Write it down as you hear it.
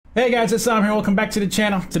Hey guys, it's Sam here. Welcome back to the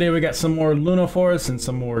channel. Today we got some more Loona for us and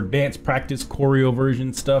some more dance practice choreo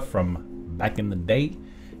version stuff from back in the day.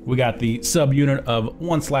 We got the subunit of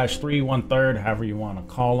 1/3, 1/3, however you want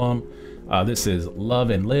to call them. This is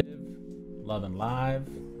Love&Live, Love&Live,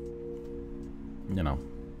 you know,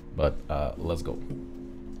 but let's go.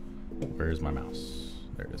 Where's my mouse?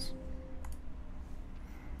 There it is.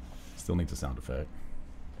 Still needs a sound effect.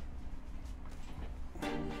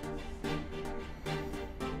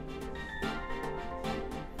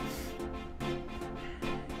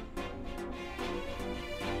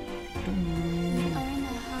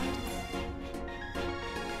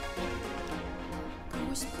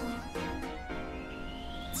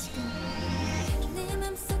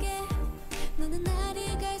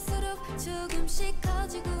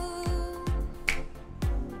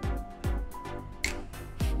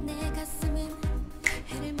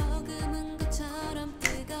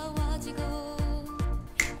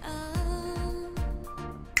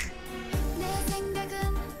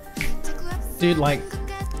 Dude, like,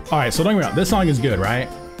 all right, so don't get me wrong, this song is good, right?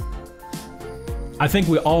 I think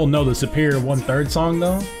we all know the superior 1/3 song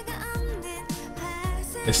though.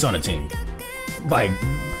 It's Loona Team. Like,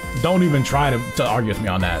 don't even try to argue with me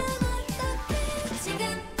on that.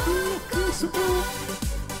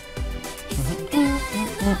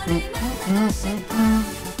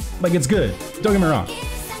 Like, it's good. Don't get me wrong.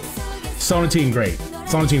 Loona Team, great.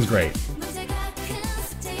 Loona Team's great.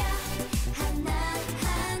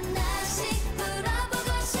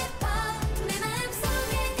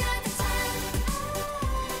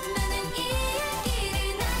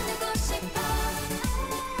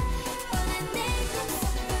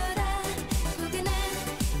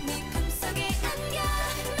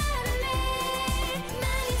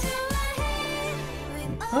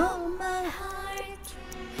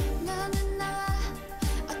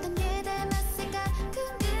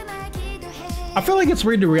 I feel like it's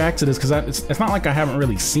weird to react to this because it's not like I haven't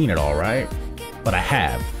really seen it all, right? But I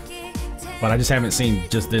have. But I just haven't seen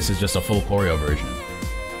just this as just a full choreo version.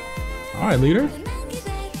 All right, leader.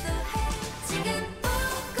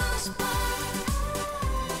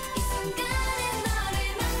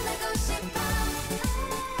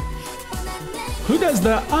 Who does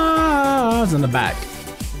the ahs in the back?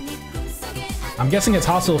 I'm guessing it's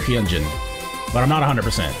Hustle Hyunjin, but I'm not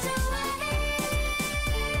 100%.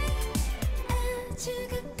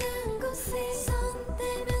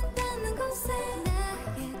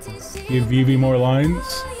 Give Vivi more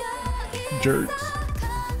lines. Jerks.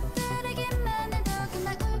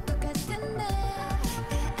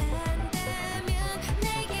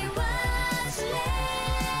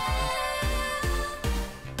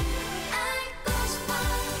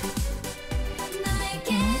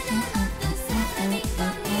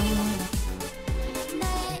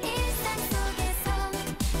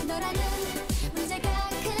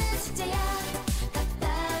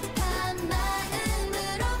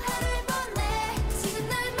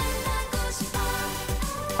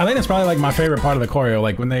 I think it's probably like my favorite part of the choreo,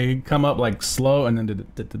 like when they come up like slow and then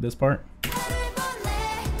to this part.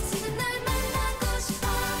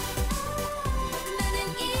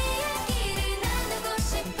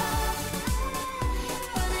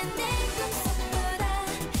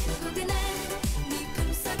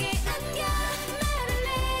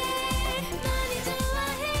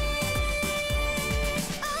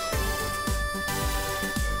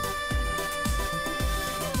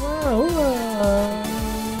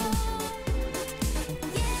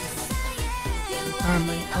 I'm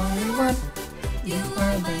the only one. You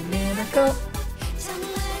are the miracle.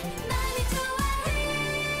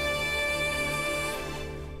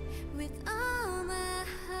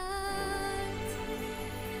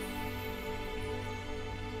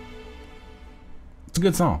 It's a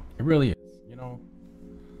good song. It really is. You know,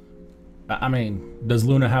 I mean, does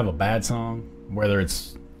Loona have a bad song? Whether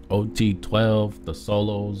it's OT12, the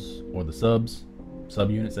solos, or the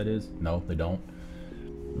subunits, that is? No, they don't.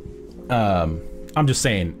 I'm just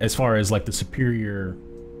saying, as far as like the superior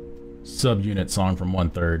subunit song from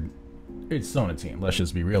 1/3, it's Loona Team. Let's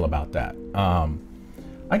just be real about that.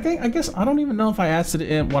 I guess I don't even know if I asked it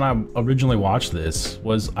in when I originally watched this.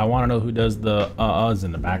 Was I want to know who does the uhs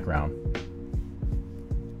in the background?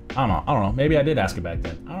 I don't know. Maybe I did ask it back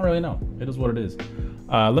then. I don't really know. It is what it is.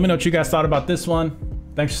 Let me know what you guys thought about this one.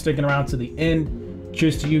 Thanks for sticking around to the end.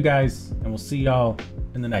 Cheers to you guys, and we'll see y'all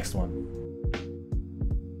in the next one.